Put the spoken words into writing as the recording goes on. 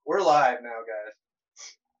We're live now, guys.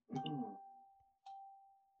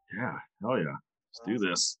 Yeah, hell yeah. Let's do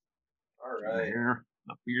this. All right. Here,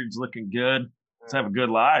 my beard's looking good. Let's have a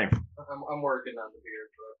good live. I'm working on the beard,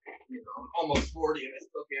 but I'm almost 40 and I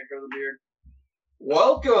still can't grow the beard.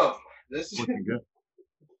 Welcome. This is looking good.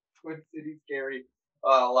 Twin Cities Carry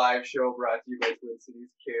live show brought to you by Twin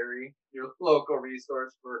Cities Carry, your local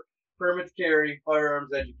resource for permit to carry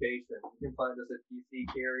firearms education. You can find us at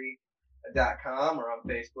tccarry.com or on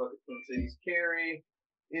Facebook at Twin Cities Carry,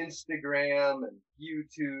 Instagram and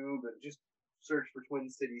YouTube, and just search for Twin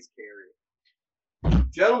Cities Carry.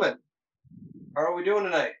 Gentlemen, how are we doing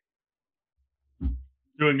tonight?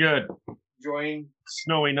 Doing good. Enjoying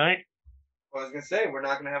snowy night? I was going to say, we're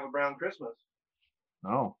not going to have a brown Christmas.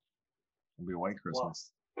 No. It'll be a white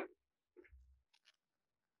Christmas.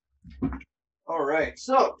 All right.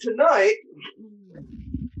 So, tonight,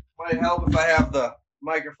 might help if I have the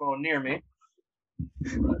microphone near me.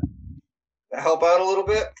 That help out a little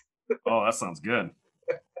bit? Oh, that sounds good.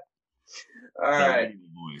 All right.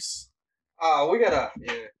 Voice. We got a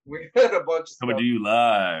bunch of coming stuff. to you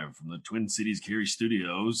live from the Twin Cities Carry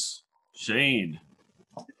Studios. Shane.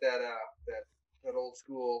 That old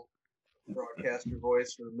school broadcaster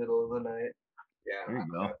voice for the middle of the night. Yeah, there you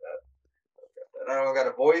go. I don't got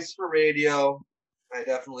a voice for radio. I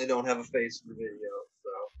definitely don't have a face for video. So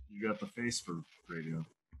you got the face for radio.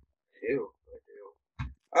 I do.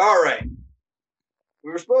 All right.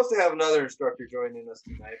 We were supposed to have another instructor joining us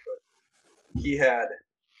tonight, but he had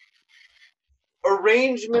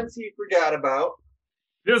arrangements he forgot about.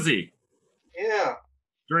 Busy. Yeah.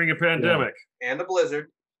 During a pandemic. Yeah. And a blizzard.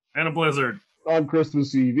 On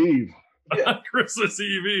Christmas Eve. Yeah. On Christmas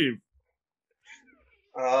Eve.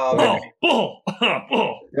 Yeah,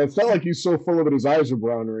 it's not like he's so full of it his eyes are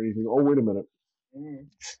brown or anything. Oh, wait a minute. I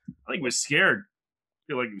think he was scared. I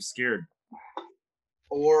feel like he was scared.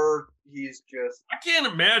 Or he's just... I can't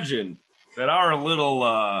imagine that our little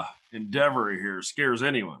endeavor here scares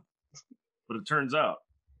anyone. But it turns out.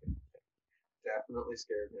 Definitely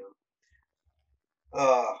scared him.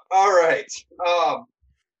 All right.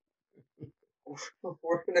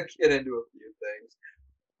 We're going to get into a few things.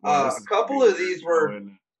 A couple of these were...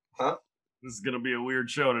 Huh? This is going to be a weird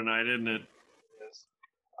show tonight, isn't it? Yes.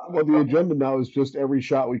 Well, the agenda now is just every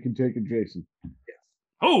shot we can take at Jason. Yes.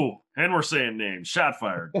 Oh, and we're saying names. Shot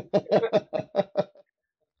fired.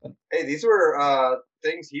 Hey, these were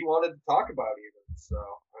things he wanted to talk about even. So,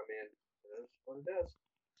 I mean, that's what it is.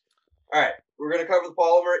 All right. We're going to cover the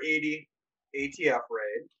Polymer 80 ATF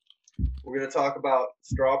raid. We're going to talk about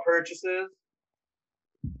straw purchases,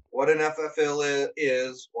 what an FFL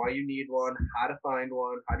is, why you need one, how to find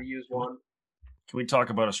one, how to use one. Can we talk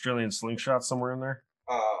about Australian slingshot somewhere in there?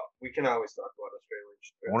 We can always talk about Australian.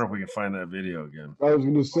 I wonder if we can find that video again. I was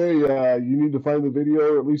going to say, you need to find the video,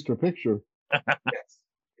 or at least a picture.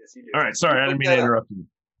 Yes, you do. All right, sorry, I didn't mean to interrupt you.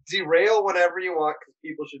 Derail whenever you want, because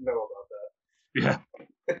people should know about that. Yeah.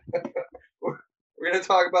 We're going to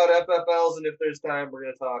talk about FFLs, and if there's time, we're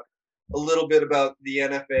going to talk a little bit about the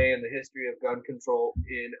NFA and the history of gun control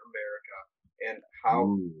in America and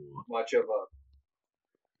how much of a...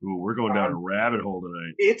 Ooh, we're going down a rabbit hole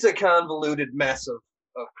tonight. It's a convoluted mess of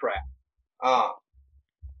crap. All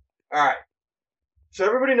right. So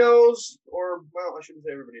everybody knows, or, well, I shouldn't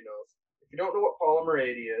say everybody knows. If you don't know what Polymer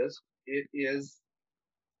 80 is, it is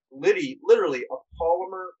literally a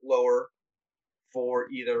polymer lower for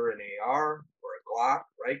either an AR or a Glock,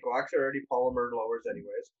 right? Glocks are already polymer lowers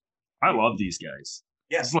anyways. I love these guys.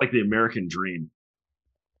 Yes. It's like the American dream.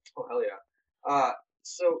 Oh, hell yeah.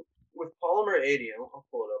 So with Polymer 80, I'll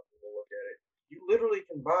pull it up and we'll look at it. You literally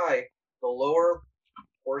can buy the lower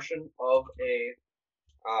portion of a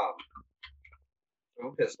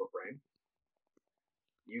pistol frame.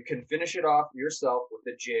 You can finish it off yourself with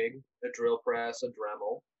a jig, a drill press, a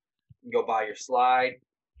Dremel. You can go buy your slide,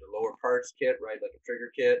 your lower parts kit, right, like a trigger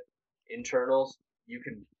kit, internals. You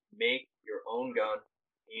can make your own gun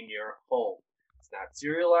in your home. It's not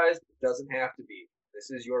serialized. It doesn't have to be.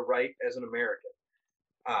 This is your right as an American.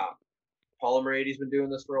 Polymer 80's been doing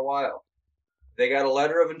this for a while. They got a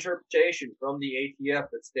letter of interpretation from the ATF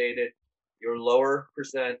that stated your lower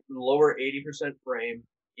 80% frame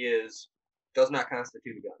does not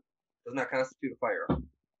constitute a gun. Does not constitute a firearm.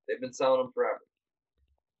 They've been selling them forever.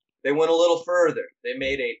 They went a little further. They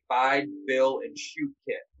made a buy, bill, and shoot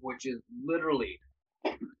kit, which is literally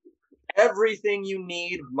everything you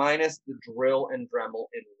need minus the drill and Dremel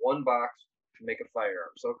in one box to make a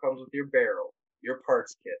firearm. So it comes with your barrel, your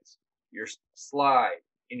parts kits, your slide,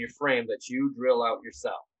 in your frame that you drill out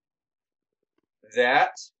yourself.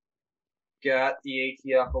 That got the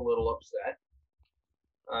ATF a little upset.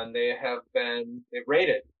 And they've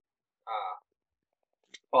raided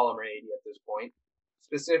Polymer 80 at this point,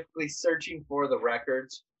 specifically searching for the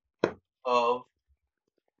records of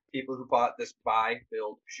people who bought this buy,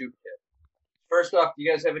 build, shoot kit. First off, do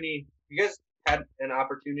you guys had an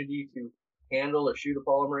opportunity to handle or shoot a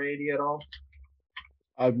Polymer 80 at all?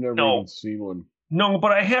 I've never even seen one. No,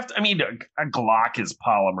 but I have to. I mean, a Glock is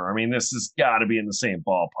polymer. I mean, this has got to be in the same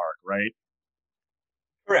ballpark, right?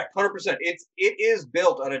 Correct, 100%. It is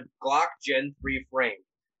built on a Glock Gen 3 frame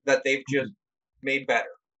that they've just made better.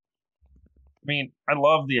 I mean, I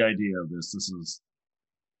love the idea of this. This is,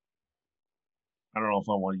 I don't know if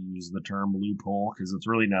I want to use the term loophole, because it's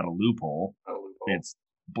really not a loophole. Not a loophole. It's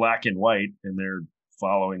black and white, and they're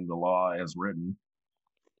following the law as written.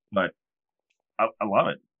 But I love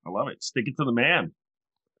it. I love it. Stick it to the man.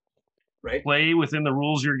 Right. Play within the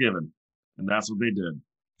rules you're given. And that's what they did.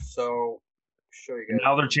 So, show you guys. And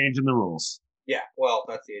now they're changing the rules. Yeah, well,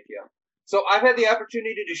 that's the ATF. So I've had the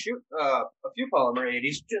opportunity to shoot a few Polymer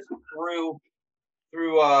 80s just through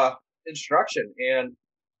instruction, and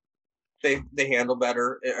they handle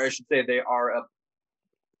better. Or I should say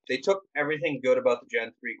they took everything good about the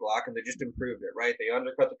Gen 3 Glock and they just improved it, right? They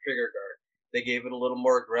undercut the trigger guard. They gave it a little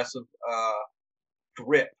more aggressive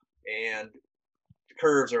grip, and the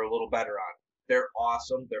curves are a little better on it. They're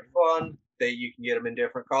awesome. They're fun. You can get them in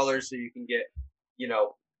different colors, so you can get,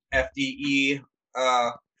 FDE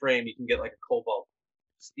frame. You can get like a cobalt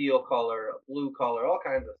steel color, a blue color, all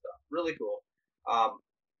kinds of stuff. Really cool.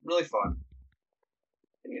 Really fun.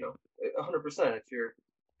 And 100%. It's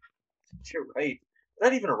your right.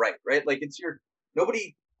 Not even a right? Like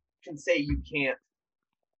nobody can say you can't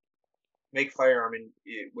make firearm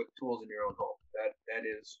with tools in your own home. That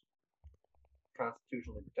is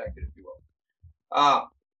constitutionally protected, if you will.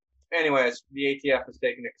 Anyways, the ATF has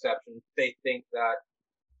taken exception. They think that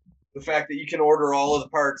the fact that you can order all of the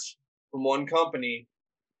parts from one company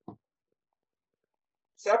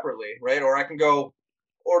separately, right? Or I can go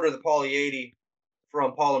order the Poly 80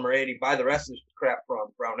 from Polymer 80, buy the rest of the crap from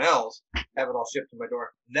Brownells, have it all shipped to my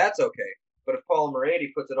door. That's okay. But if Polymer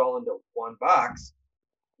 80 puts it all into one box,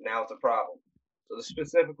 now it's a problem. So they're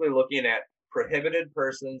specifically looking at prohibited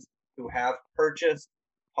persons who have purchased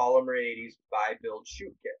Polymer 80s buy, build,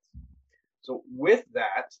 shoot kits. So with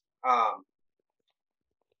that,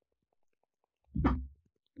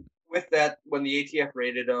 when the ATF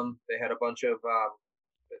raided them, they had a bunch of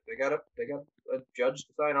they got a judge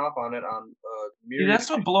to sign off on it on. That's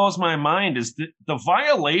what blows my mind is the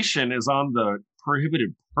violation is on the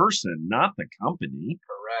prohibited person, not the company.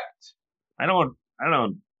 Correct. I don't.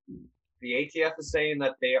 The ATF is saying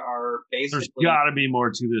that they are basically. There's got to be more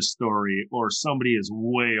to this story, or somebody is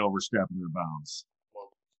way overstepping their bounds.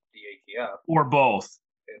 Well, the ATF. Or both.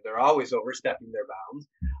 They're always overstepping their bounds.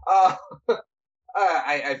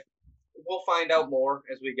 We'll find out more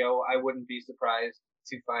as we go. I wouldn't be surprised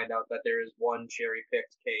to find out that there is one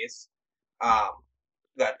cherry-picked case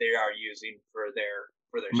that they are using for their.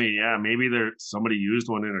 I mean, yeah, maybe somebody used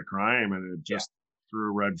one in a crime and it just threw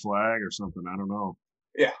a red flag or something. I don't know.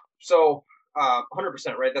 Yeah. So,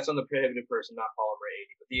 100%, right? That's on the prohibited person, not Polymer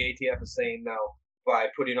 80. But the ATF is saying no. By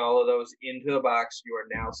putting all of those into a box, you are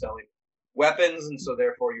now selling weapons, and so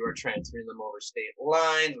therefore you are transferring them over state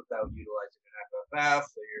lines without utilizing an FFF.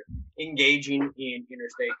 So you're engaging in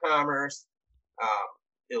interstate commerce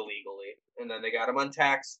illegally, and then they got them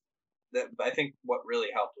untaxed. I think what really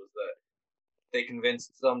helped was that they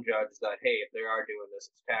convinced some judge that, hey, if they are doing this,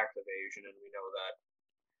 it's tax evasion, and we know that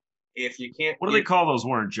if you can't. What do they call those?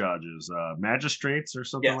 Weren't judges, magistrates or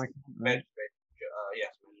something like that? Right? Magistrates.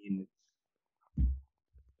 Yes.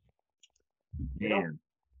 Man.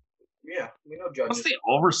 Yeah, we know judges. What's the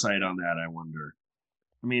oversight on that, I wonder?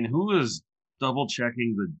 I mean, who is double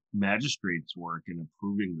checking the magistrate's work and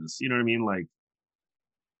approving this? You know what I mean? Like,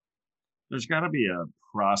 there's got to be a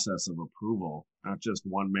process of approval, not just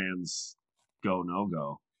one man's go, no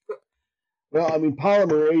go. Well, I mean,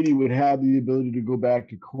 Polymer 80 would have the ability to go back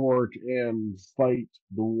to court and fight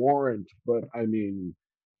the warrant, but I mean,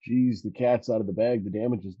 geez, the cat's out of the bag. The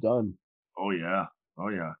damage is done. Oh, yeah.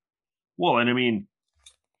 Well, and I mean,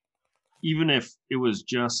 even if it was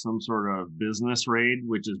just some sort of business raid,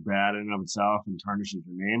 which is bad in and of itself and tarnishes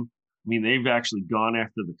your name, I mean, they've actually gone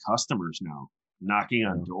after the customers now, knocking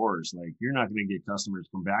on doors. Like, you're not going to get customers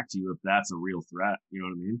to come back to you if that's a real threat. You know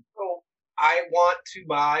what I mean? So I want to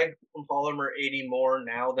buy from Polymer 80 more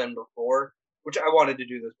now than before, which I wanted to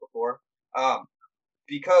do this before.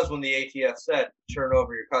 Because when the ATF said turn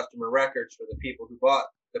over your customer records for the people who bought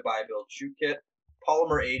the buy, build, shoot kit,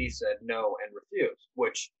 Polymer 80 said no and refused,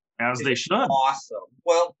 which as they should. Awesome.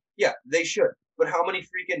 Well, yeah, they should. But how many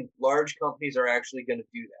freaking large companies are actually going to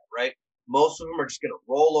do that, right? Most of them are just going to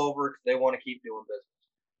roll over because they want to keep doing business.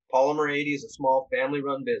 Polymer 80 is a small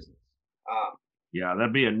family-run business. Yeah,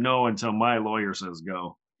 that'd be a no until my lawyer says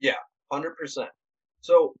go. Yeah, 100%.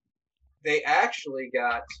 So they actually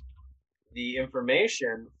got the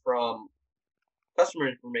information from customer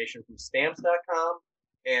information from stamps.com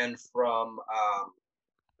and from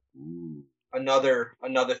another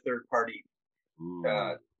third party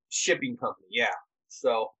shipping company. Yeah.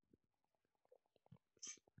 So,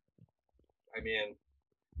 I mean,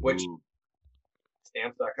 which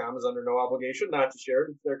stamps.com is under no obligation not to share.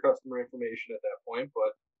 It's their customer information at that point,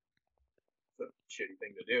 but it's a shitty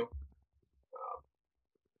thing to do.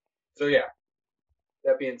 So yeah,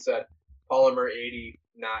 that being said, Polymer 80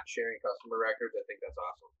 not sharing customer records, I think that's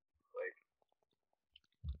awesome.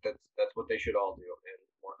 Like that's what they should all do, and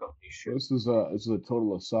more companies should. This is a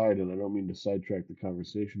total aside, and I don't mean to sidetrack the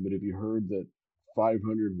conversation, but have you heard that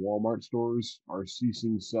 500 Walmart stores are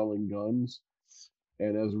ceasing selling guns?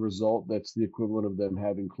 And as a result, that's the equivalent of them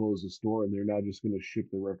having closed a store, and they're now just going to ship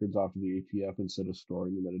the records off to the ATF instead of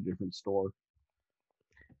storing them at a different store.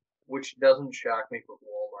 Which doesn't shock me for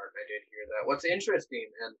Walmart. I did hear that. What's interesting,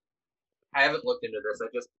 and I haven't looked into this, I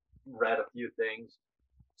just read a few things.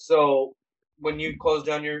 So when you close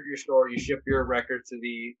down your store, you ship your records to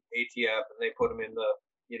the ATF, and they put them in the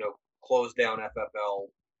closed down FFL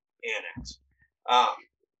annex.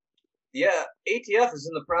 Yeah, ATF is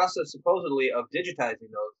in the process, supposedly, of digitizing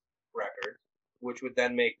those records, which would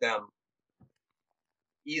then make them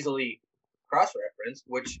easily cross-referenced,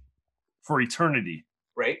 which... For eternity.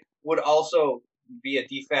 Right, would also be a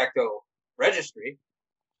de facto registry,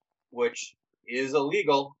 which is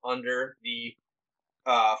illegal under the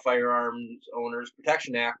Firearms Owners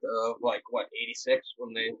Protection Act of, 86,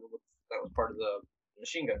 when that was part of the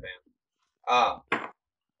machine gun ban.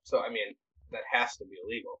 So, I mean, that has to be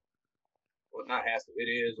illegal. Well, not has to.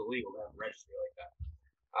 It is illegal to have a registry like that.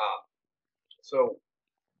 So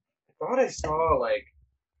I thought I saw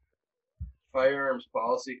Firearms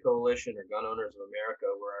Policy Coalition or Gun Owners of America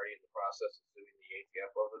were already in the process of suing the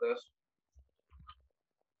ATF over this.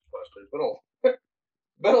 But there's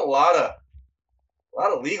been a lot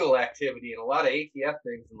of legal activity and a lot of ATF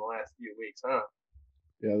things in the last few weeks, huh?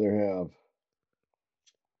 Yeah, there have.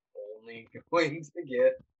 Only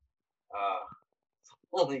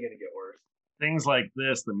going to get worse. Things like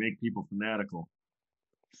this that make people fanatical.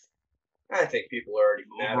 I think people are already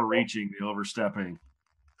fanatical. Overreaching, the overstepping.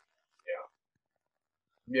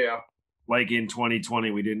 Yeah. Like in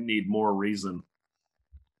 2020, we didn't need more reason.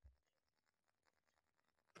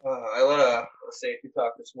 I led a safety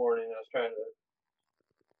talk this morning. I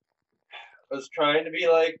was trying to be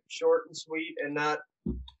short and sweet and not,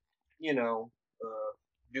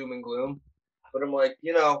 doom and gloom. But I'm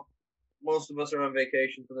most of us are on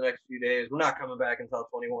vacation for the next few days. We're not coming back until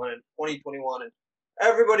 2021, and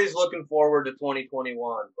everybody's looking forward to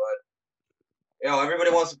 2021. But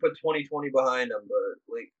everybody wants to put 2020 behind them, but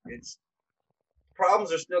it's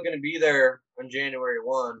problems are still going to be there on January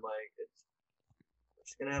 1. It's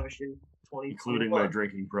just going to have a shitty 2021. Including my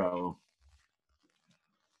drinking problem.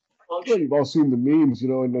 Well, you've all seen the memes, in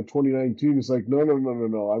 2019, it's like, no,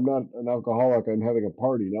 I'm not an alcoholic, I'm having a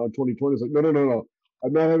party. Now in 2020, it's like, no,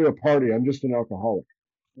 I'm not having a party, I'm just an alcoholic.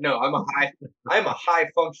 No, I'm a high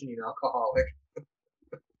functioning alcoholic.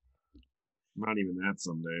 Not even that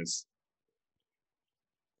some days.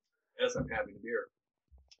 As I'm having beer.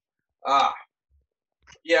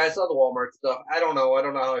 Yeah, I saw the Walmart stuff. I don't know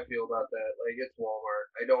how I feel about that. It's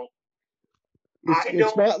Walmart.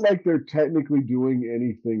 It's not like they're technically doing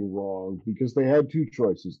anything wrong, because they had two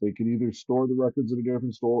choices. They could either store the records at a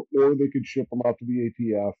different store, or they could ship them out to the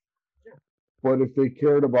ATF. Yeah. But if they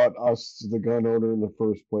cared about us, the gun owner, in the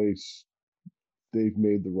first place, they've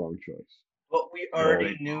made the wrong choice. But we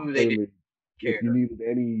already knew they didn't care. If you needed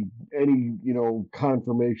any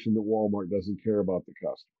confirmation that Walmart doesn't care about the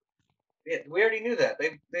customer. Yeah, we already knew that.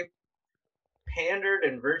 They've pandered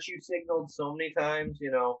and virtue signaled so many times,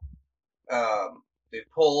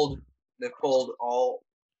 they've pulled all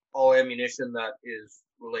ammunition that is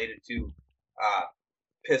related to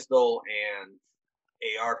pistol and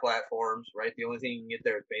AR platforms, right? The only thing you can get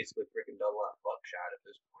there is basically freaking double-aught buckshot at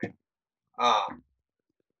this point.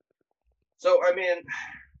 So I mean,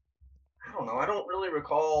 I don't know. I don't really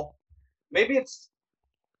recall. Maybe it's.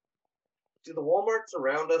 Do the Walmarts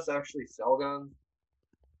around us actually sell guns?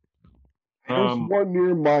 There's one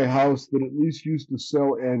near my house that at least used to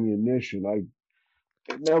sell ammunition.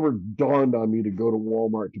 It never dawned on me to go to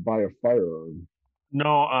Walmart to buy a firearm.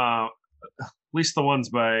 No, at least the ones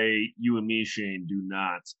by you and me, Shane, do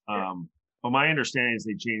not. Yeah. But my understanding is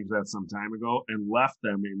they changed that some time ago and left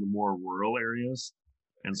them in the more rural areas.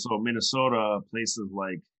 And so Minnesota, places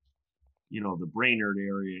like, the Brainerd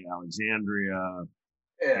area, Alexandria, I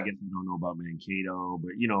Yeah. guess we don't know about Mankato,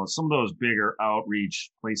 but some of those bigger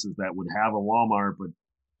outreach places that would have a Walmart but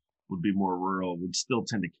would be more rural would still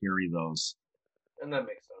tend to carry those. And that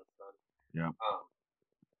makes sense then. Yeah.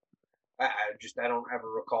 I don't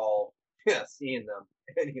ever recall seeing them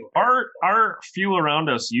anywhere. Our few around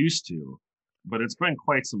us used to, but it's been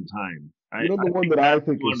quite some time. The one that I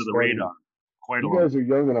think is under the funny, radar quite a you lot. guys are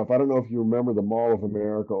young enough. I don't know if you remember the Mall of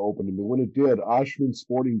America opening, but when it did, Oshman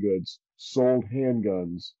Sporting Goods sold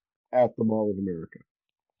handguns at the Mall of America.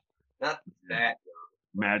 Not that young.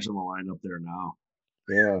 Imagine the line up there now.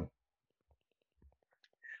 Yeah.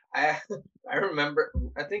 I remember.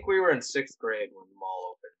 I think we were in 6th grade when the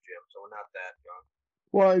mall opened, Jim. So we're not that young.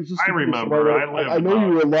 Well, I remember. I know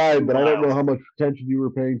you were alive, but I don't know how much attention you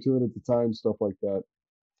were paying to it at the time, stuff like that.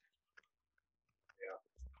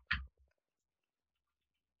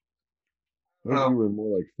 Yeah. I think you were in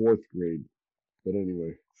more like 4th grade. But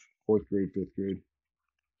anyway, 4th grade, 5th grade.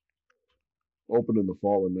 Opened in the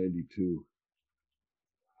fall of '92.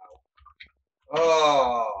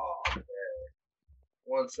 Oh, okay.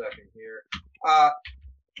 1 second here.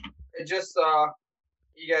 It just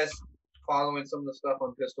you guys following some of the stuff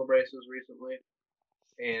on pistol braces recently,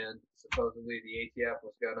 and supposedly the ATF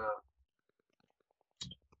was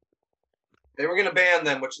they were gonna ban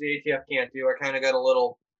them, which the ATF can't do. I kind of got a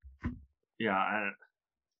little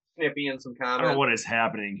snippy in some comments. I don't know what is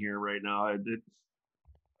happening here right now.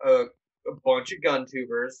 A bunch of gun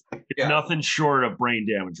tubers. Yeah. Nothing short of brain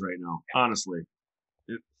damage right now, honestly.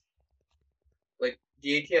 Like,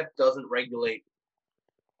 the ATF doesn't regulate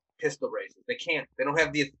pistol braces. They can't. They don't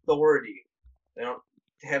have the authority. They don't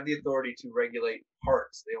have the authority to regulate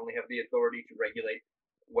parts. They only have the authority to regulate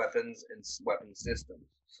weapons and weapon systems.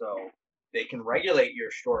 So they can regulate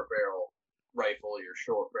your short barrel rifle, your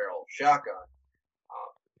short barrel shotgun.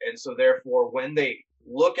 And so therefore, when they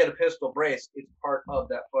look at a pistol brace, it's part of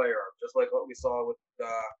that firearm, just like what we saw with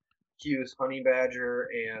Q's Honey Badger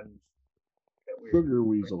and Sugar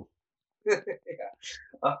Weasel. Yeah.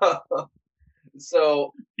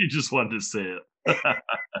 So you just wanted to say it.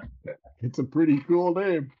 It's a pretty cool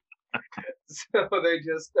name. So they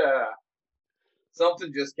just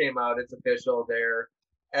something just came out. It's official there.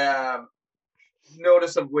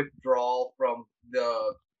 Notice of withdrawal from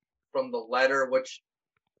the letter, which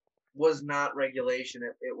was not regulation.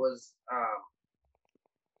 It was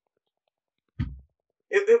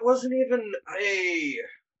it wasn't even a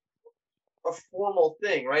formal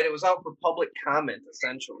thing, right? It was out for public comment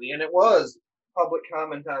essentially, and it was public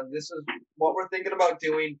comment on this is what we're thinking about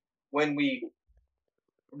doing when we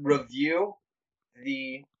review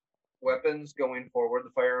the weapons going forward,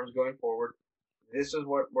 the firearms going forward. This is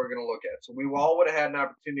what we're going to look at. So we all would have had an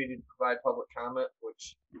opportunity to provide public comment,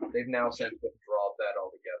 which they've now since withdrawn that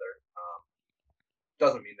altogether.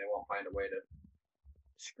 Doesn't mean they won't find a way to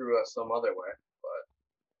screw us some other way, but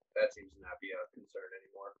that seems to not be a concern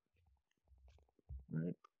anymore.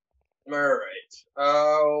 Right. All right.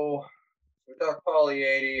 Oh, we talked Poly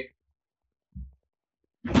 80.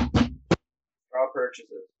 Straw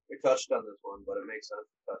purchases. We touched on this one, but it makes sense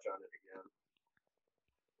to touch on it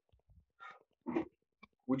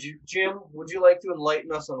again. Jim, would you like to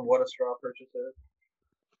enlighten us on what a straw purchase is?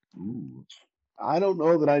 Ooh. I don't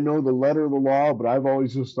know that I know the letter of the law, but I've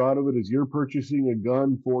always just thought of it as you're purchasing a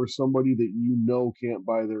gun for somebody that you know can't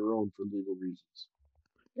buy their own for legal reasons.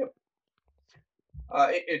 Yep.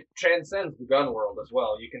 It transcends the gun world as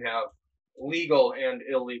well. You can have legal and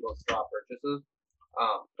illegal straw purchases.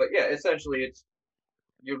 But yeah, essentially it's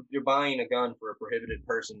you're buying a gun for a prohibited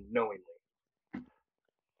person knowingly.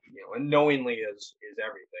 And knowingly is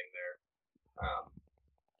everything there.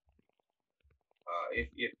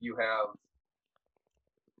 If you have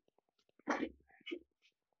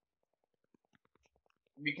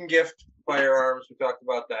you can gift firearms. We talked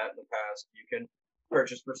about that in the past. You can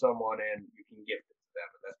purchase for someone and you can gift it to them,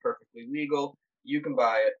 and that's perfectly legal. You can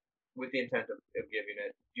buy it with the intent of giving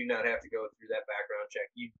it. You do not have to go through that background check.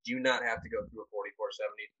 You do not have to go through a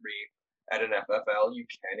 4473 at an FFL. You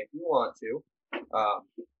can if you want to.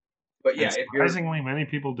 But yeah, and surprisingly, many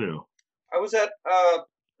people do. I was at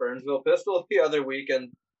Burnsville Pistol the other week,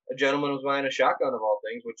 and a gentleman was buying a shotgun of all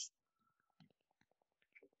things, which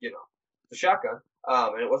it's a shotgun.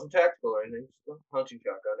 And it wasn't tactical or anything, just a hunting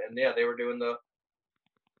shotgun. And yeah, they were doing the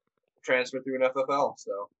transfer through an FFL.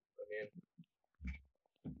 So,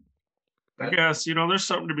 I guess, there's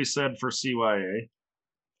something to be said for CYA.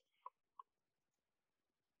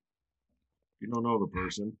 You don't know the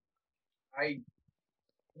person.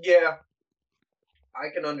 Yeah. I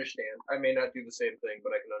can understand. I may not do the same thing,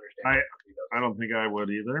 but I can understand. I don't think I would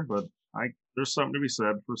either, but there's something to be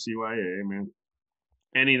said for CYA. I mean,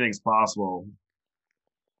 anything's possible.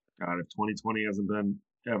 God, if 2020 hasn't been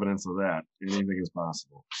evidence of that, anything is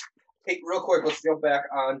possible. Hey, real quick, let's jump back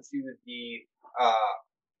onto the.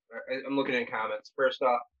 I'm looking in comments. First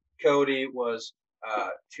off, Cody was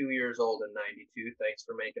 2 years old in '92. Thanks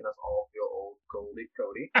for making us all feel old,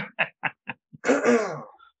 Cody.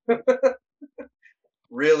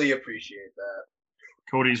 Really appreciate that.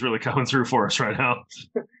 Cody's really coming through for us right now.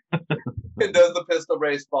 And does the pistol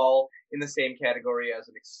brace fall in the same category as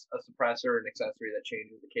a suppressor, an accessory that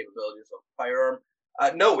changes the capabilities of a firearm?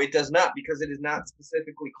 No, it does not, because it is not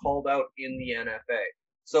specifically called out in the NFA.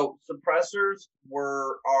 So suppressors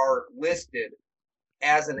are listed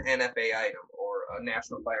as an NFA item or a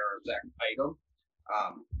National Firearms Act item.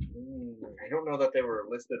 I don't know that they were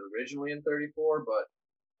listed originally in 34, but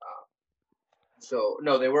so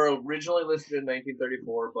no, they were originally listed in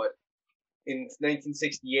 1934, but in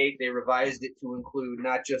 1968 they revised it to include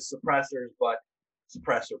not just suppressors, but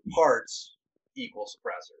suppressor parts equal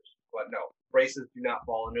suppressors. But no, braces do not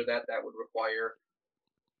fall under that. That would require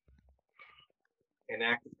an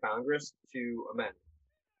act of Congress to amend.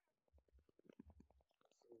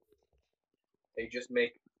 They just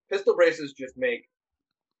make pistol braces just make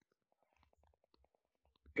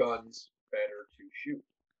guns better to shoot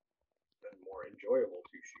and more enjoyable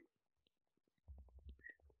to shoot.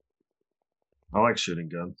 I like shooting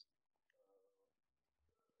guns.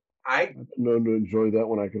 I don't enjoy that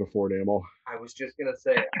when I can afford ammo. I was just gonna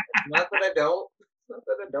say, not that I don't. It's not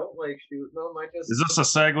that I don't like shooting them. I just. Is this a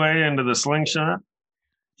segue into the slingshot?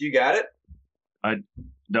 Do you got it? I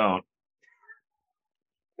don't.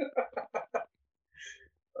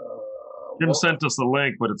 Jim sent us the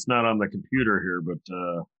link, but it's not on the computer here. But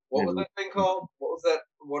what was that thing called? What was that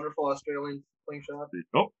wonderful Australian slingshot?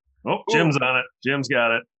 Oh, Jim's on it. Jim's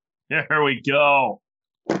got it. Here we go.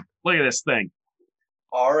 Look at this thing.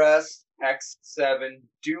 RS-X7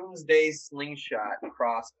 Doomsday Slingshot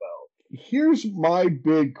crossbow. Here's my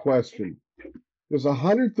big question. There's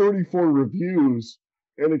 134 reviews,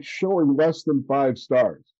 and it's showing less than 5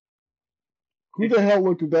 stars. Who the hell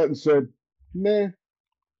looked at that and said, meh?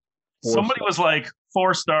 Somebody was like,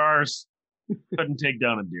 4 stars, couldn't take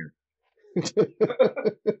down a deer.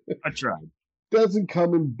 I tried. Doesn't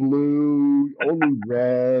come in blue, only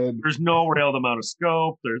red. There's no railed amount of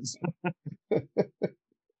scope. There's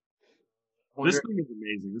This thing is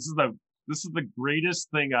amazing. This is the greatest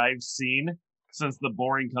thing I've seen since the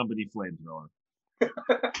Boring Company flamethrower.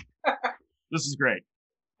 This is great.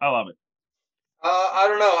 I love it. I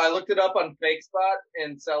don't know. I looked it up on FakeSpot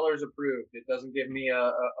and sellers approved. It doesn't give me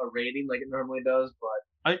a rating like it normally does,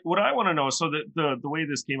 but What I want to know, so the way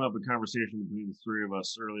this came up in conversation between the three of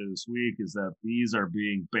us earlier this week is that these are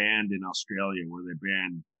being banned in Australia, where they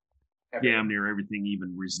ban damn near everything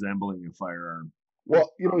even resembling a firearm.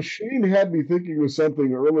 Well, Shane had me thinking of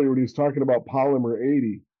something earlier when he was talking about Polymer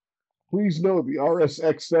 80. Please note the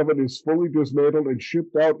RS-X7 is fully dismantled and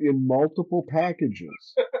shipped out in multiple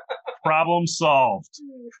packages. Problem solved.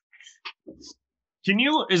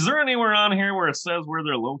 Is there anywhere on here where it says where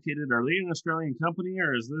they're located? Are they an Australian company,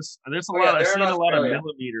 or is this? There's a lot. I've seen a lot of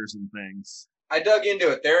millimeters and things. I dug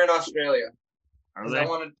into it. They're in Australia. Are they?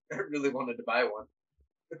 I really wanted to buy one.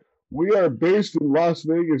 We are based in Las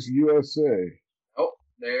Vegas, USA. Oh,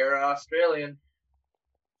 they're Australian.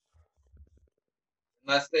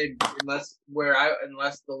 Unless the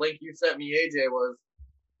link you sent me, AJ, was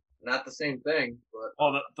not the same thing.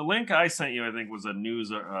 But the link I sent you, I think, was a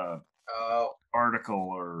news article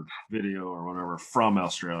or video or whatever from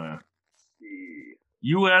Australia.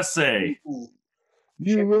 USA.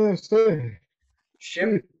 USA.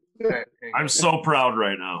 Ship. I'm so proud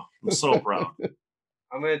right now. I'm so proud.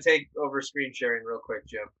 I'm going to take over screen sharing real quick,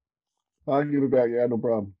 Jim. I'll give it back. Yeah, no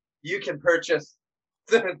problem. You can purchase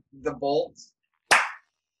the bolts.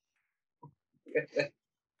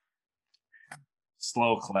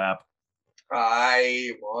 Slow clap.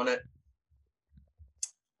 I want it.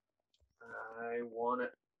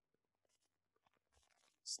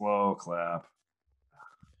 Slow clap.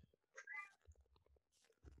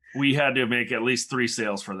 We had to make at least 3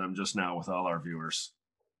 sales for them just now with all our viewers.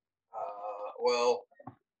 Well,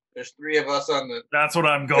 there's 3 of us on the. That's what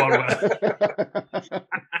I'm going with.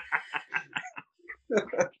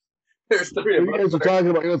 There's 3 of us. You guys are talking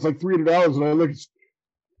about it's like $300, and I look, it's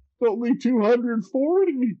only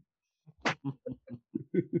 $240.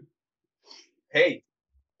 Hey,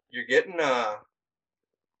 you're getting a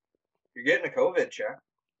COVID check.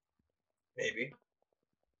 Maybe.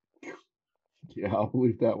 Yeah, I'll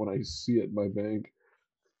believe that when I see it in my bank.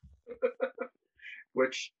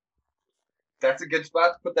 which that's a good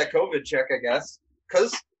spot to put that COVID check, I guess,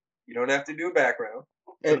 because you don't have to do a background.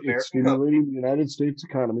 It's stimulating the United States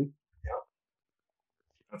economy.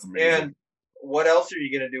 That's amazing. And what else are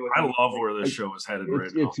you going to do with I it? love where this show is headed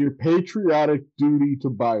right now. It's your patriotic duty to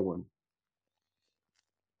buy one.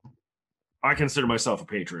 I consider myself a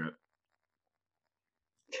patriot.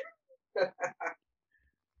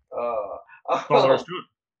 All there is to it.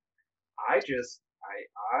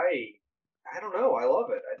 I don't know. I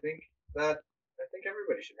love it. I think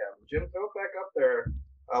everybody should have them. Jim, throw it back up there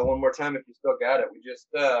one more time if you still got it. We just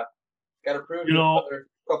got approved in another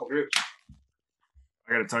couple groups.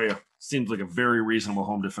 I got to tell you, seems like a very reasonable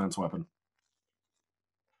home defense weapon.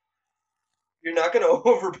 You're not going to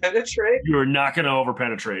overpenetrate? You are not going to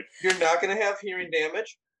overpenetrate. You're not going to have hearing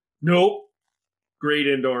damage? Nope. Great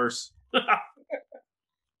indoors. You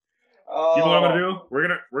know what I'm gonna do?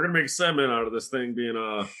 We're gonna make a segment out of this thing being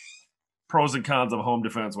pros and cons of a home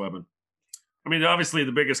defense weapon. I mean, obviously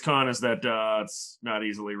the biggest con is that it's not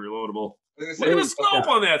easily reloadable. Look at the scope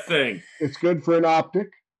on that thing. It's good for an optic.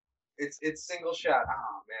 It's single shot.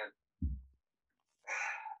 Oh man.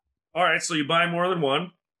 All right, so you buy more than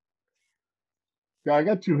one. Yeah, I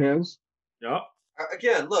got two hands. Yep.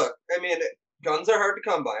 Again, look. I mean, guns are hard to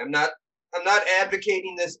come by. I'm not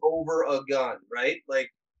advocating this over a gun, right?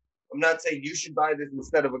 Like, I'm not saying you should buy this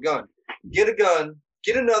instead of a gun. Get a gun,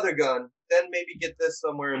 get another gun, then maybe get this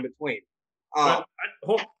somewhere in between.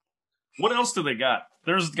 What else do they got?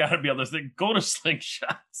 There's got to be other things. Go to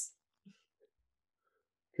slingshots.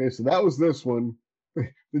 Okay, so that was this one.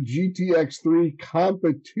 The GTX3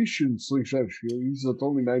 competition slingshot series. It's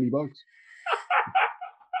only $90.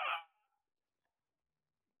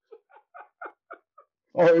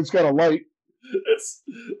 Oh, it's got a light.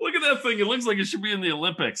 Look at that thing. It looks like it should be in the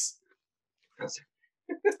Olympics. That's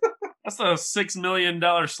a $6 million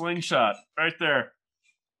slingshot right there.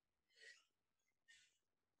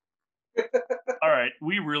 All right,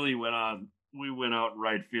 we really went out in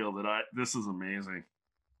right field. This is amazing.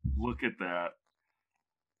 Look at that.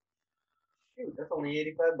 Dude, that's only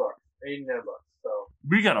 $85, $89. So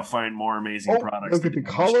we gotta find more amazing products. Look at the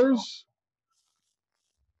colors.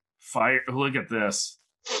 Fire! Look at this.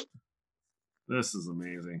 This is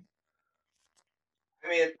amazing. I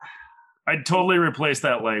mean, I'd totally replace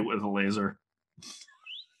that light with a laser.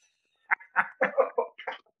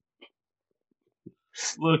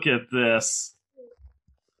 Look at this.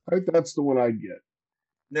 I think that's the one I'd get.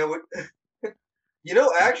 No,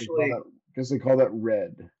 actually, I guess they call that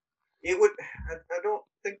red. It would. I don't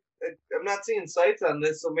think. I'm not seeing sights on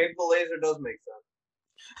this, so maybe the laser does make sense.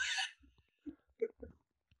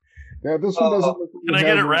 Yeah, this one doesn't. Can I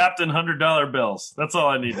get it wrapped in $100 bills? That's all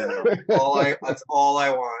I need to know. That's all I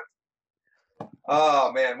want.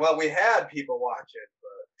 Oh man, well we had people watch it,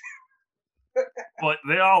 but well,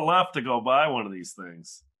 they all left to go buy one of these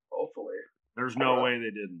things. Hopefully, there's no way they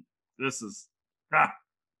didn't. This is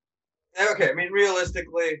okay. I mean,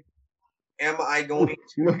 realistically, am I going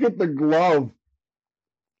to look at the glove?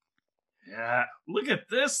 Yeah, look at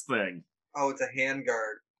this thing. Oh, it's a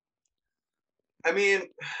handguard. I mean,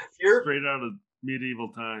 if you're straight out of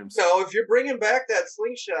medieval times. No, if you're bringing back that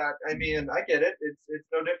slingshot, I mean, I get it. It's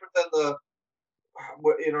no different than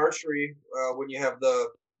in archery when you have the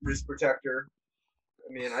wrist protector.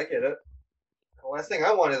 I mean, I get it. The last thing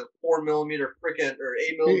I want is a 4mm freaking or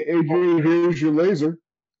 8mm. Hey, Adrian, here's your laser.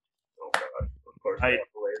 Oh God! Of course, I have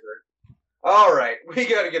the laser. All right, we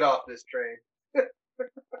got to get off this train.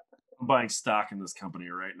 I'm buying stock in this company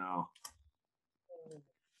right now.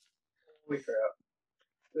 Holy crap!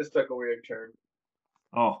 This took a weird turn.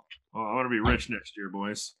 Oh, I want to be rich next year,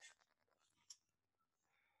 boys.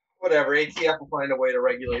 Whatever. ATF will find a way to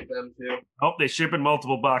regulate them too. Oh, they ship in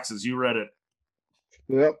multiple boxes. You read it.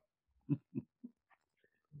 Yep.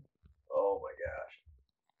 Oh my gosh.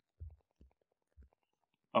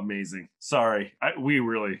 Amazing. Sorry. That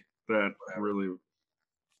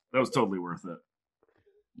was totally worth it.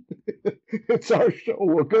 It's our show.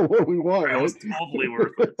 We'll go where we want. It was totally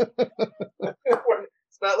worth it.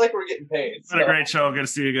 It's not like we're getting paid. It's been a great show. Good to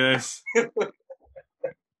see you guys.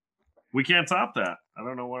 We can't top that. I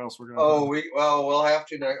don't know what else we're going to do. We'll have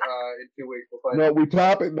to in 2 weeks. We'll find we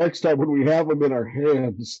top it next time when we have them in our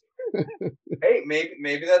hands. Hey,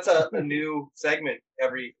 maybe that's a new segment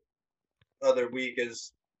every other week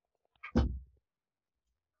is,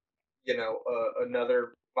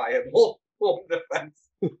 another viable home defense.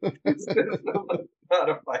 Not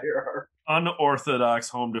a firearm. Unorthodox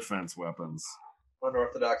home defense weapons.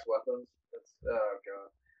 Unorthodox weapons. That's, oh,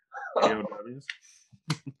 God. AOWs?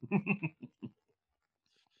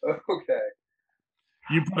 Okay.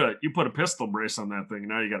 You put a pistol brace on that thing.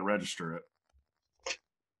 Now you got to register it.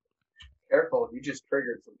 Careful, you just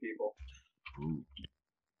triggered some people. Ooh.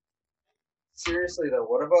 Seriously though,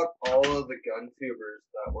 what about all of the gun tubers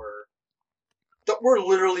that were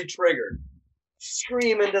literally triggered?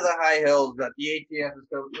 Scream into the high hills that the ATF is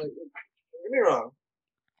going. Like, don't get me wrong.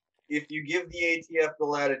 If you give the ATF the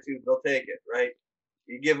latitude, they'll take it, right?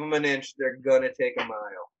 You give them an inch, they're gonna take a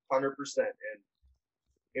mile, 100%.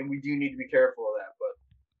 And we do need to be careful of that,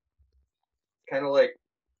 but kind of like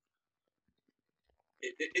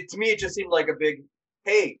to me, it just seemed like a big,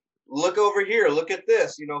 hey, look over here, look at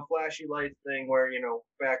this, flashy lights thing where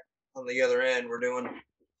back on the other end we're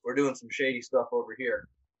doing some shady stuff over here.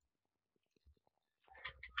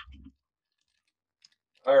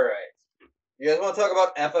 All right, you guys want to talk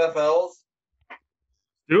about FFLs?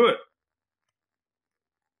 Do it.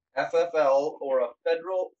 FFL, or a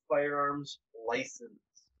federal firearms license,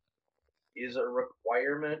 is a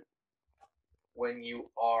requirement when you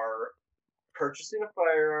are purchasing a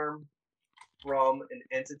firearm from an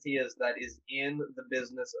entity that is in the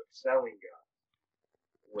business of selling guns.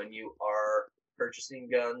 When you are purchasing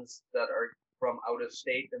guns that are from out of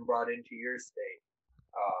state and brought into your state.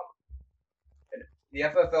 And the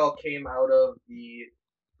FFL came out of the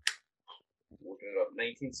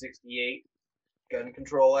 1968 Gun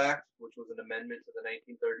Control Act, which was an amendment to the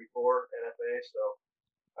 1934 NFA. So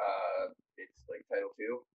it's like Title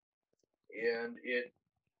II. And it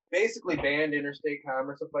basically banned interstate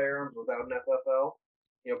commerce of firearms without an FFL.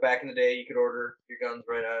 Back in the day, you could order your guns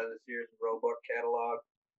right out of the Sears and Roebuck catalog,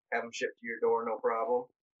 have them shipped to your door, no problem.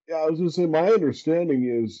 Yeah, I was gonna say my understanding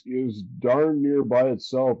is darn near by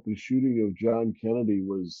itself the shooting of John Kennedy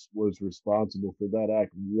was responsible for that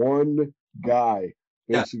act. One guy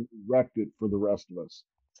basically wrecked it for the rest of us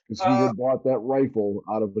because he had bought that rifle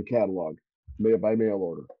out of the catalog, by mail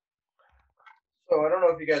order. So I don't know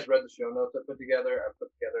if you guys read the show notes I put together. I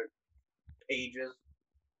put together pages.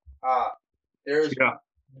 There's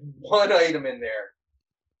one item in there.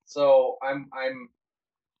 So I am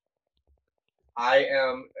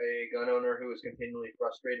a gun owner who is continually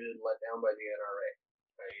frustrated and let down by the NRA.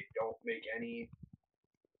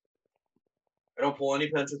 I don't pull any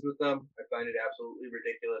punches with them. I find it absolutely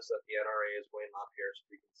ridiculous that the NRA is Wayne LaPierre's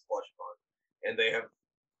freaking slush fund, and they have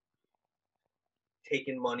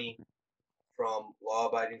taken money from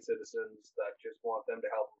law-abiding citizens that just want them to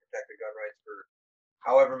help them protect their gun rights for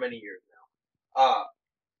however many years now.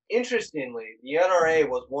 Interestingly, the NRA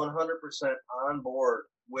was 100% on board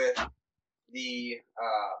with the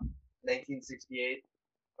 1968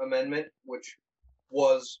 amendment, which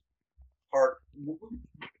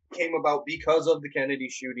came about because of the Kennedy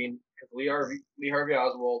shooting, because Lee Harvey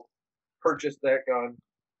Oswald purchased that gun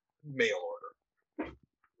mail order.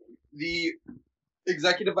 The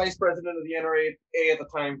executive vice president of the NRA at the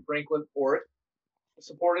time, Franklin Orrick,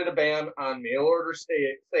 supported a ban on mail order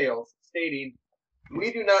sales, stating,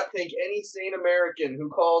 "We do not think any sane American who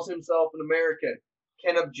calls himself an American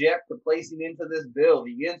can object to placing into this bill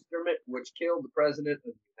the instrument which killed the President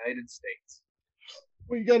of the United States."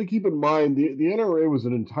 Well, you got to keep in mind the NRA was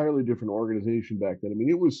an entirely different organization back then. I mean,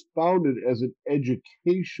 it was founded as an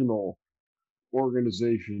educational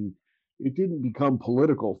organization. It didn't become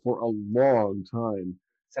political for a long time.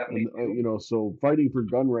 And, so fighting for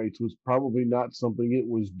gun rights was probably not something it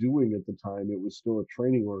was doing at the time. It was still a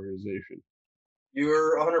training organization.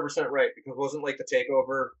 You're 100% right, because it wasn't like the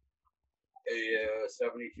takeover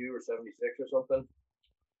 72 or 76 or something.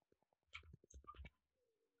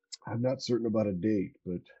 I'm not certain about a date,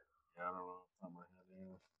 but I don't know. On my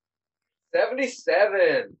head,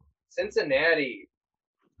 77, Cincinnati.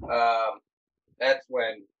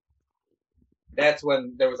 That's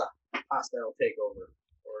when there was a hostile takeover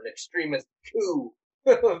or an extremist coup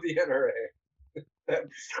of the NRA.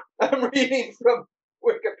 I'm reading from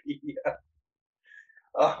Wikipedia.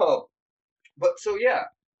 But so yeah,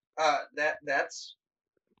 that's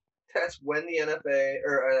when the NFA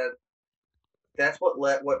or that's what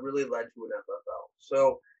really led to an FFL.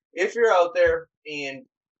 So if you're out there and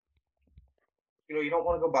you don't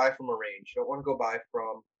want to go buy from a range, you don't want to go buy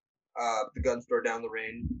from the gun store down the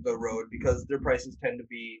road, because their prices tend to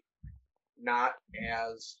be not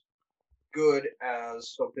as good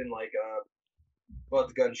as something like a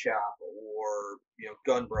Bud's Gun Shop or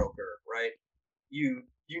Gun Broker, right? You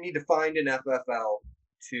need to find an FFL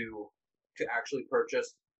to actually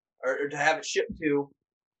purchase or to have it shipped to,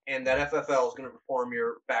 and that FFL is going to perform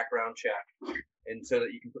your background check, and so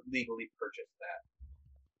that you can legally purchase that.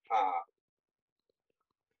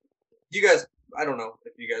 You guys, I don't know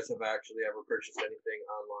if you guys have actually ever purchased anything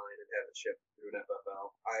online and have it shipped through an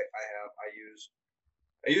FFL. I have.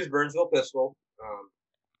 I use Burnsville Pistol.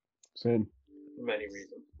 Same. For many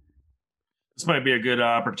reasons. This might be a good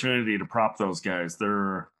opportunity to prop those guys.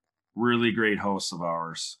 They're really great hosts of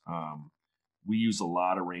ours. We use a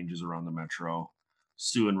lot of ranges around the metro.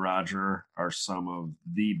 Stu and Roger are some of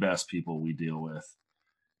the best people we deal with.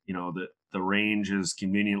 You know, the range is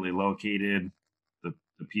conveniently located. The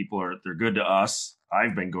people they're good to us.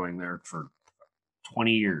 I've been going there for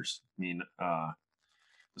 20 years. I mean,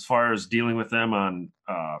 as far as dealing with them on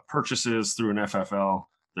purchases through an FFL,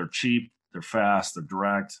 they're cheap, they're fast, they're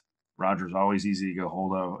direct. Roger's always easy to get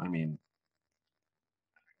hold of. I mean,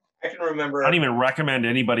 I can remember. I don't even recommend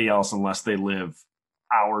anybody else unless they live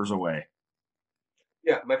hours away.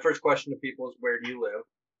 Yeah, my first question to people is, where do you live?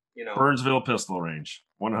 You know, Burnsville Pistol Range,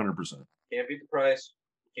 100%. Can't beat the price.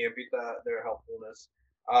 Can't beat their helpfulness.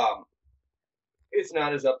 It's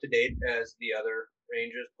not as up to date as the other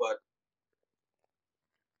ranges, but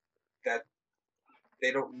that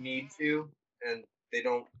they don't need to, and they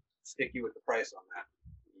don't stick you with the price on that.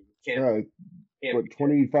 You can't. What,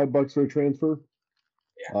 $25 for a transfer?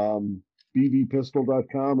 Yeah.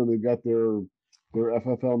 BVPistol.com, and they've got their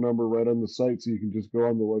FFL number right on the site, so you can just go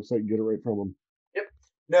on the website and get it right from them. Yep.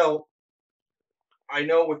 No, I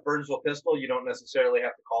know with Burnsville Pistol, you don't necessarily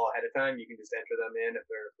have to call ahead of time. You can just enter them in if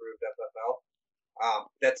they're approved FFL.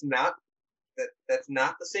 That's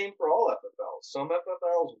not the same for all FFLs. Some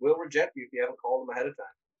FFLs will reject you if you haven't called them ahead of time.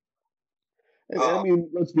 And, I mean,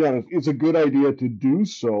 let's be honest, it's a good idea to do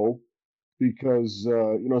so because,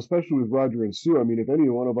 especially with Roger and Sue, I mean, if any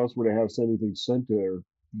one of us were to have anything sent to her,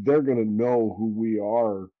 they're going to know who we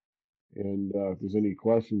are. And if there's any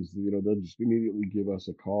questions, they'll just immediately give us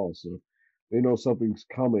a call. So they know something's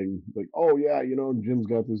coming. Like, oh, yeah, Jim's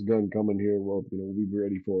got this gun coming here. Well, we'll be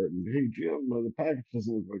ready for it. And, hey, Jim, the package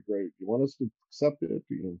doesn't look like great. You want us to accept it?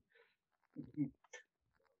 They're good.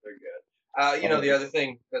 The other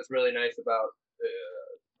thing that's really nice about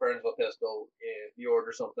Burnsville Pistol, if you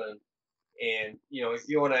order something and, if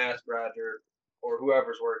you want to ask Roger or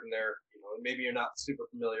whoever's working there, maybe you're not super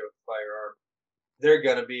familiar with the firearm, they're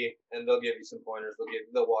going to be, and they'll give you some pointers.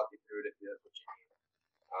 They'll walk you through it if that's what you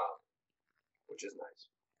need, which is nice.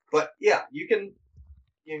 But yeah, you can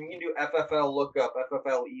do FFL lookup,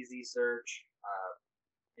 FFL easy search.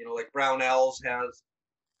 Like Brownells has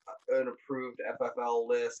an approved FFL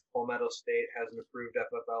list. Palmetto State has an approved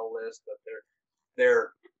FFL list that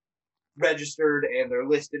they're registered and they're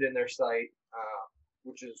listed in their site,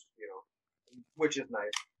 which is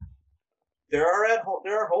nice. There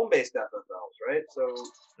are home-based FFLs, right? So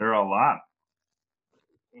there are a lot.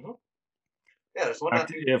 Mm-hmm. Yeah, there's one.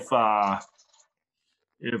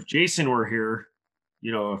 If Jason were here,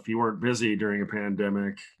 if he weren't busy during a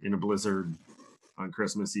pandemic in a blizzard on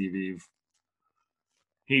Christmas Eve,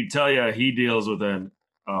 he'd tell you he deals with a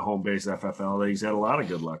home-based FFL that he's had a lot of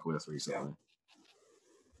good luck with recently.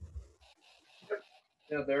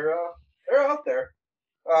 Yeah, they're out there.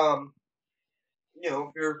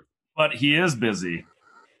 If you're. But he is busy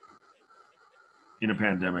in a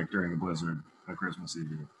pandemic during a blizzard on Christmas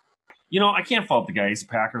Eve. I can't fault the guy. He's a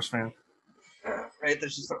Packers fan. Right,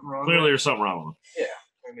 there's just something wrong. Clearly, there's something wrong with him.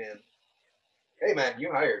 Yeah, I mean, hey man,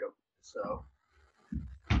 you hired him, so.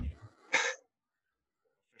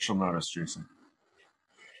 Official notice, Jason.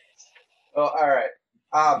 Oh, all right.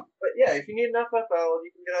 But yeah, if you need an FFL,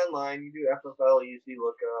 you can get online. You do FFL easy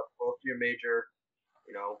lookup. Both your major,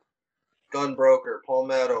 Gun Broker,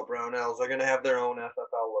 Palmetto, Brownells are going to have their own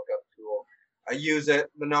FFL lookup tool. I use it.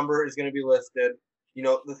 The number is going to be listed.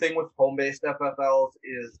 The thing with home-based FFLs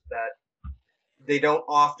is that they don't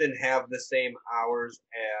often have the same hours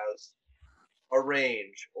as a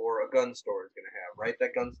range or a gun store is going to have, right?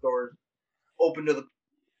 That gun store is open to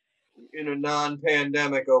in a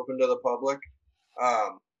non-pandemic, open to the public.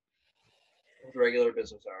 With regular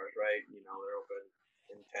business hours, right? They're open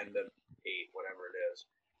from 10 to 8, whatever it is.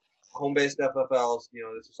 Home-based FFLs,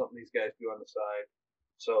 this is something these guys do on the side,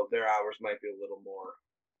 so their hours might be a little more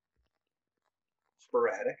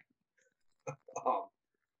sporadic.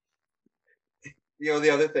 The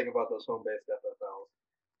other thing about those home-based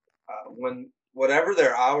FFLs, whatever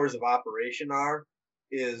their hours of operation are,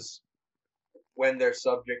 is when they're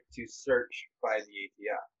subject to search by the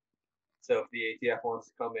ATF. So if the ATF wants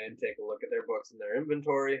to come in, take a look at their books and their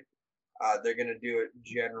inventory, they're going to do it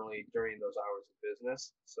generally during those hours of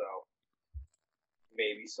business. So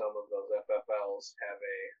maybe some of those FFLs have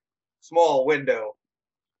a small window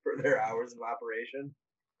for their hours of operation.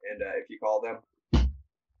 And if you call them,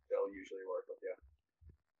 they'll usually work with you.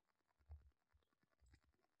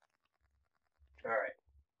 All right.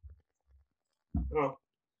 Oh.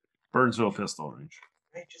 Burnsville Pistol Range.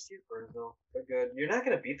 Hey, just use Burnsville. They're good. You're not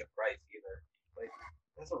going to beat the price either. Like,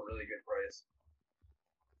 that's a really good price.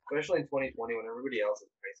 especially in 2020 when everybody else is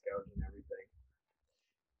price gouging everything.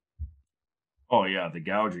 Oh yeah, the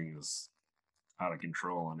gouging is out of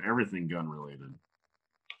control on everything gun related.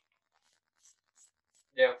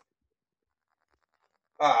 Yeah.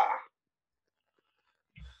 I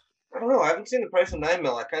don't know. I haven't seen the price of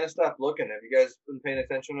 9mm. I kind of stopped looking. Have you guys been paying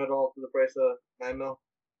attention at all to the price of 9mm?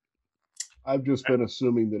 I've just been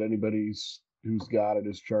assuming that anybody's who's got it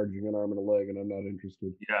is charging an arm and a leg, and I'm not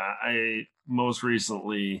interested. Yeah, I most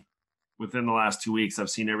recently, within the last 2 weeks,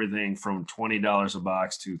 I've seen everything from $20 a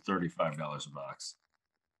box to $35 a box.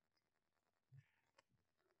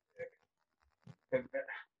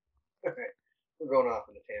 Okay. We're going off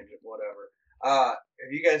on a tangent, whatever.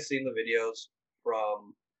 Have you guys seen the videos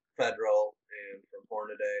from Federal and from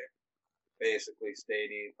Hornady basically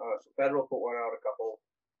stating, so Federal put one out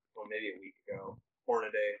maybe a week ago.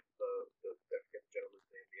 Hornady, the gentleman's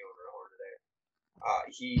name, the owner of Hornady,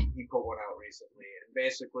 he put one out recently, and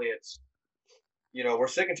basically it's, we're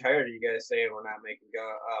sick and tired of you guys saying we're not making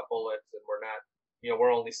bullets and we're not,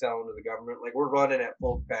 we're only selling to the government. Like, we're running at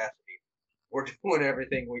full capacity. We're doing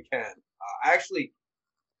everything we can. I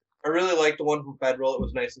really liked the one from Federal. It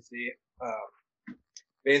was nice to see.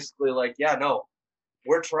 Basically,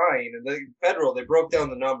 we're trying. And the Federal, they broke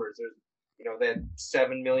down the numbers. There's, they had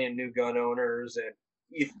 7 million new gun owners, and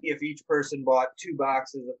if each person bought 2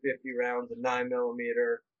 boxes of 50 rounds of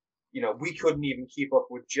 9mm, we couldn't even keep up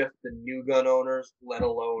with just the new gun owners, let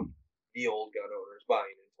alone the old gun owners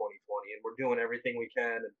buying in 2020. And we're doing everything we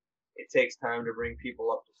can. And it takes time to bring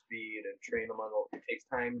people up to speed and train them on. It takes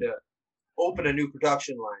time to open a new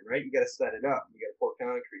production line, right? You got to set it up. You got to pour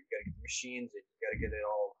concrete. You got to get the machines in. You got to get it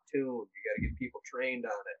all tuned. You got to get people trained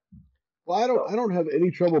on it. Well, I don't have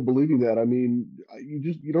any trouble believing that. I mean,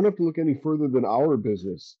 you don't have to look any further than our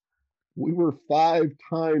business. We were 5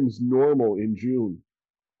 times normal in June.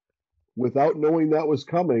 Without knowing that was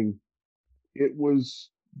coming, it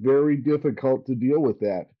was very difficult to deal with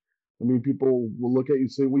that. I mean, people will look at you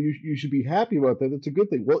and say, well, you should be happy about that. That's a good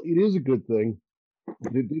thing. Well, it is a good thing.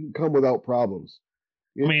 But it didn't come without problems.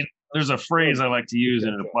 I mean, there's a phrase I like to use,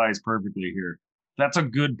 and it applies perfectly here. That's a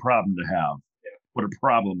good problem to have, but a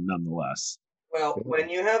problem nonetheless. Well, when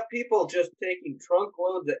you have people just taking trunk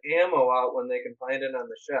loads of ammo out when they can find it on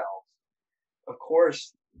the shelves, of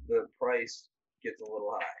course the price gets a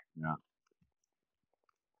little high. Yeah.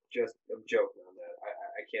 I'm joking on that.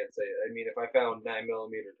 I can't say it. I mean, if I found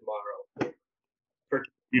 9mm tomorrow,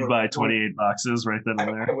 you'd buy 28 boxes right then and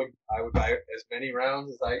there. I would buy as many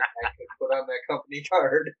rounds as I could put on that company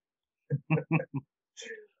card.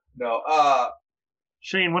 No.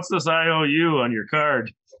 Shane, what's this IOU on your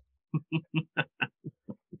card?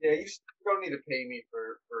 Yeah, you don't need to pay me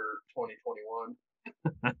for 2021.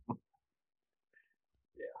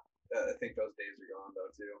 Yeah, I think those days are gone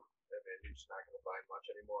though too. I mean, you're just not going to find much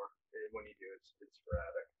anymore. When you do, it's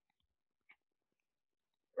sporadic.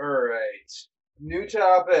 All right, new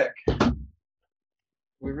topic.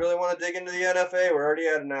 We really want to dig into the NFA. We're already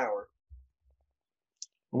at an hour.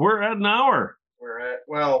 We're at an hour.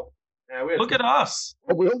 We look at us.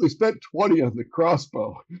 Well, we only spent 20 on the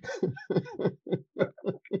crossbow.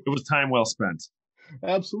 It was time well spent.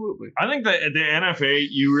 Absolutely. I think that at the NFA,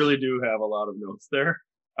 you really do have a lot of notes there.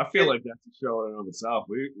 I feel like that's a show in and of itself.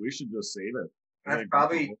 We should just save it. That's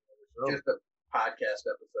probably just a podcast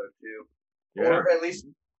episode too. Yeah. Or at least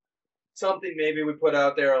something maybe we put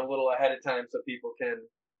out there a little ahead of time so people can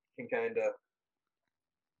kind of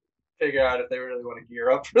figure out if they really want to gear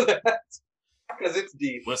up for that. Because it's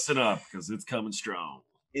deep. Listen up, because it's coming strong.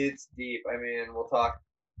 It's deep. I mean, we'll talk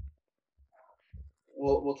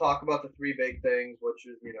about the 3 big things, which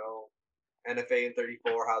is, NFA in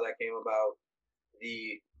 34, how that came about,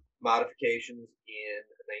 the modifications in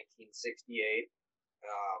 1968,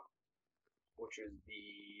 which is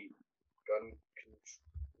the gun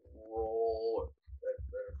control. I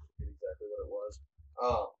forget exactly what it was.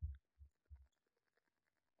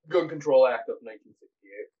 Gun Control Act of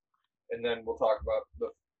 1968. And then we'll talk about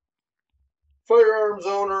the Firearms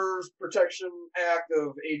Owners Protection Act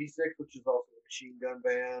of 86, which is also the machine gun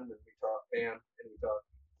ban. And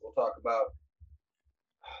we'll talk about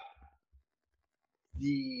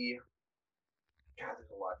there's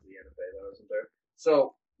a lot to the NFA though, isn't there?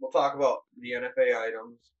 So we'll talk about the NFA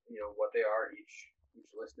items, what they are, each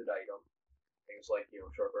listed item. Things like,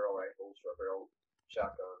 short barrel rifles, short barrel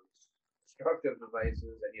shotguns, destructive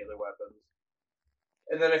devices, any other weapons.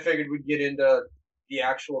 And then I figured we'd get into the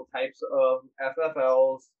actual types of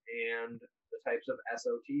FFLs and the types of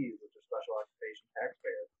SOTs, which are special occupation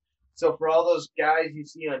taxpayers. So for all those guys you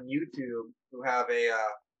see on YouTube who have a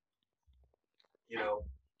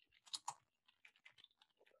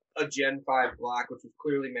a Gen 5 Glock, which was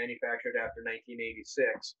clearly manufactured after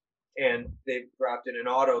 1986, and they've dropped in an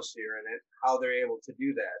auto sear in it, how they're able to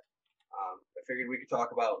do that. I figured we could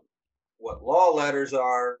talk about what law letters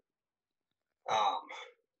are,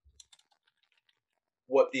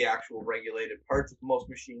 what the actual regulated parts of most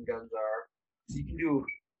machine guns are. So you can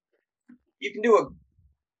do a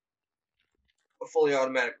fully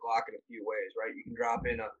automatic Glock in a few ways, right? You can drop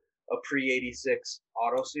in a pre-86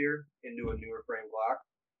 auto sear into a newer frame Glock,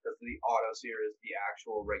 because the auto sear is the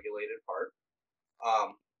actual regulated part.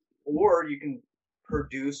 Or you can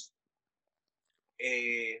produce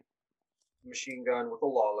a machine gun with a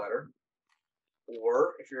law letter,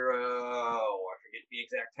 or if you're I forget the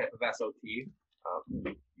exact type of SOT, you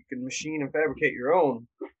can machine and fabricate your own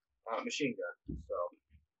machine gun. So,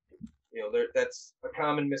 that's a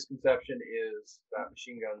common misconception, is that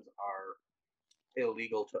machine guns are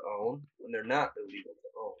illegal to own, when they're not illegal to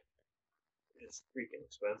own. It's freaking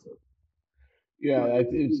expensive. Yeah,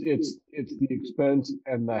 it's the expense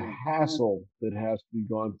and the hassle that has to be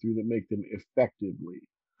gone through that make them effectively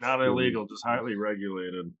not illegal, just highly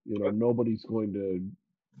regulated. Nobody's going to.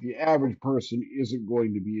 The average person isn't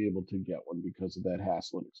going to be able to get one because of that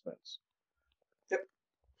hassle and expense. Yep.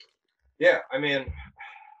 Yeah, I mean,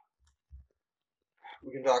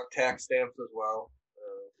 we can talk tax stamps as well,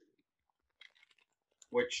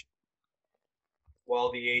 which, while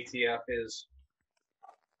the ATF is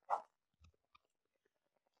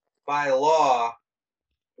by law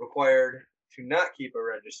required to not keep a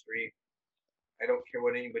registry, I don't care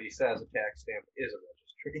what anybody says, a tax stamp is a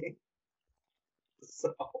registry.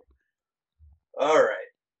 So, all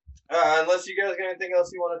right. Unless you guys got anything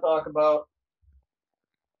else you want to talk about,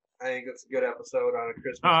 I think it's a good episode on a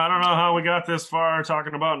Christmas. I don't know how we got this far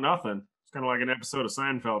talking about nothing. It's kind of like an episode of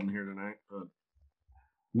Seinfeld in here tonight. But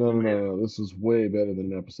No. This is way better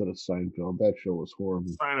than an episode of Seinfeld. That show was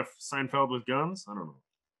horrible. Seinfeld with guns? I don't know.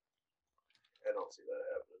 I don't see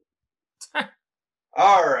that happening.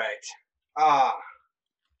 All right.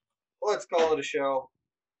 Let's call it a show.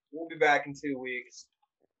 We'll be back in 2 weeks.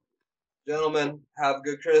 Gentlemen, have a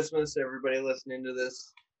good Christmas. Everybody listening to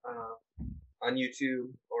this on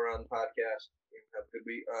YouTube or on the podcast, have a good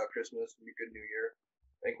Christmas and a good New Year.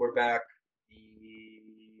 I think we're back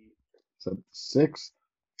Is that 6th?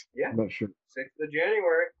 Yeah. I'm not sure. 6th of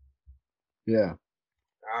January. Yeah.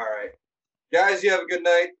 All right. Guys, you have a good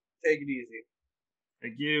night. Take it easy.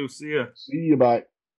 Thank you. See ya. See you. Bye.